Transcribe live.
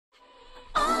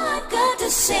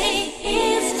say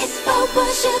is, if I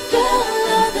was your girl,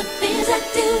 all the things I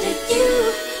do to you,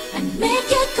 I'd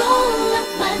make you go up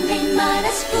my name, might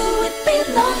ask who it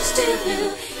belongs to.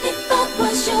 If I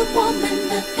was your woman,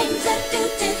 the things I do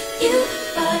to you,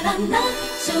 but I'm not,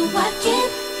 so I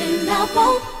can't and I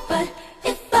won't. But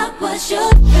if I was your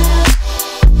girl,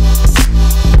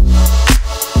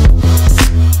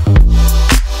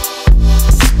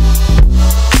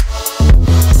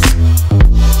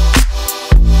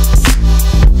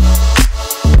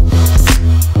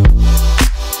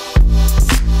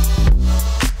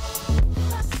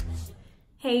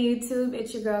 Hey YouTube,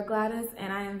 it's your girl Gwladys,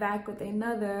 and I am back with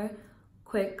another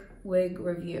quick wig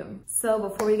review. So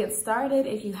before we get started,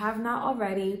 if you have not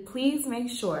already, please make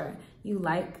sure you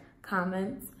like,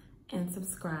 comment, and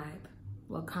subscribe.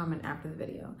 Well, comment after the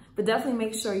video, but definitely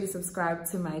make sure you subscribe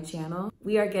to my channel.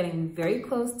 We are getting very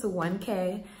close to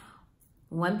 1K,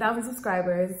 1,000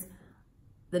 subscribers.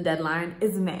 The deadline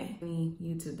is May.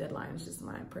 YouTube deadline is just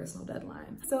my personal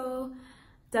deadline. So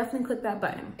definitely click that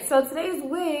button. So today's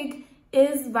wig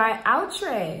is by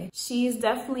Outre. She's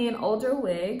definitely an older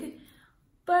wig,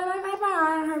 but I've had my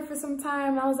eye on her for some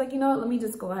time. I was like, you know what, let me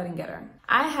just go ahead and get her.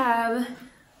 I have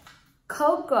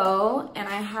Coco, and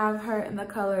I have her in the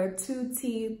color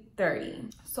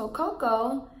 2T30. So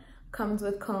Coco comes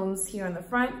with combs here in the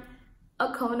front,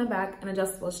 a comb in the back, and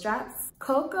adjustable straps.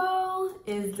 Coco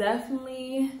is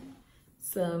definitely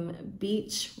some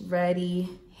beach ready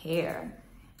hair.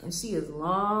 And she is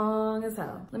long as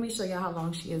hell. Let me show you how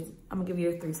long she is. I'm gonna give you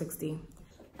a 360.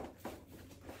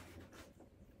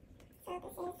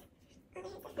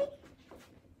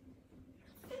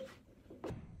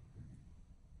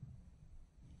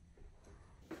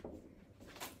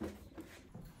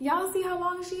 Y'all see how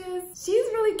long she is? She's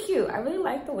really cute. I really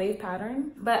like the wave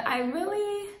pattern, but I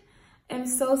really am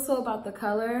so about the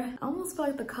color. I almost feel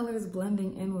like the color is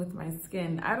blending in with my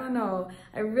skin. I don't know.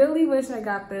 I really wish I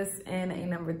got this in a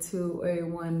number 2 or a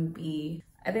 1B.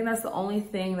 I think that's the only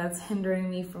thing that's hindering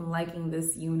me from liking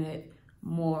this unit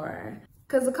more.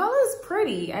 Because the color is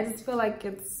pretty. I just feel like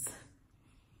it's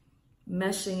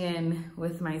meshing in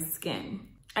with my skin.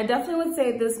 I definitely would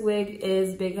say this wig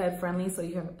is big head friendly. So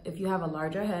if you have a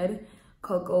larger head,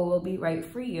 Coco will be right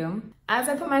for you. As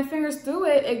I put my fingers through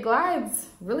it, it glides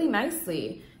really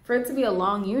nicely. For it to be a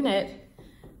long unit,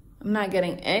 I'm not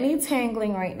getting any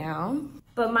tangling right now.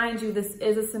 But mind you, this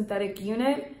is a synthetic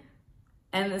unit,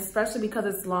 and especially because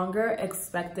it's longer,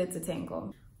 expect it to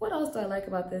tangle. What else do I like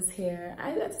about this hair?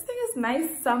 I just think it's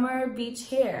nice summer beach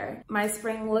hair. My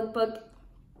spring lookbook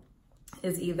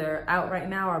is either out right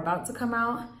now or about to come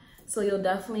out, so you'll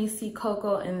definitely see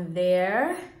Coco in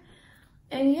there.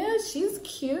 And yeah, she's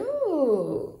cute.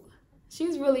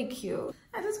 She's really cute.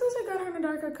 I just wish I got her in a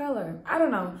darker color. I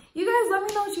don't know. You guys let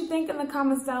me know what you think in the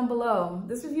comments down below.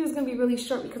 This review is gonna be really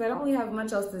short because I don't really have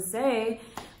much else to say.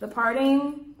 The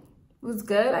parting was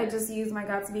good. I just used my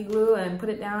Got2b glue and put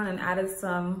it down and added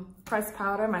some pressed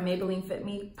powder, my Maybelline Fit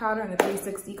Me powder in the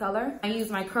 360 color. I used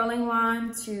my curling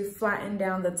wand to flatten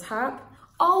down the top.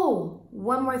 Oh,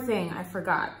 one more thing I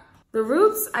forgot. The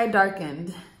roots I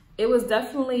darkened. It was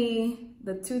definitely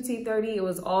the 2T30, it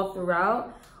was all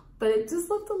throughout, but it just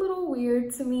looked a little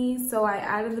weird to me. So I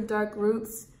added the dark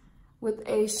roots with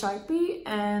a Sharpie,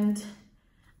 and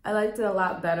I liked it a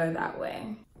lot better that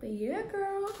way. But yeah,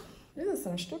 girl, this is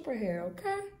some stripper hair,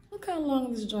 okay? Look how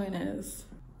long this joint is.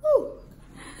 Woo!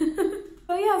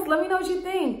 So yes, let me know what you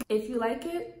think. If you like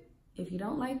it, if you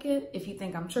don't like it, if you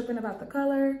think I'm tripping about the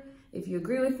color, if you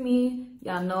agree with me,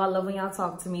 y'all know I love when y'all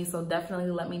talk to me, so definitely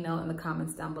let me know in the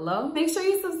comments down below. Make sure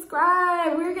you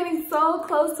subscribe. We're getting so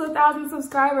close to 1,000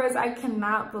 subscribers. I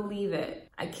cannot believe it.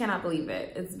 I cannot believe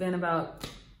it. It's been about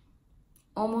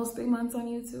almost 3 months on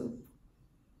YouTube.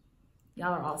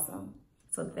 Y'all are awesome.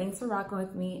 So thanks for rocking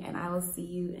with me, and I will see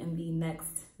you in the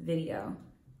next video.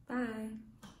 Bye.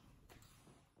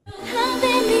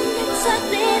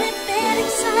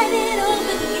 excited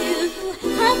over you.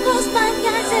 I closed my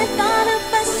eyes and thought of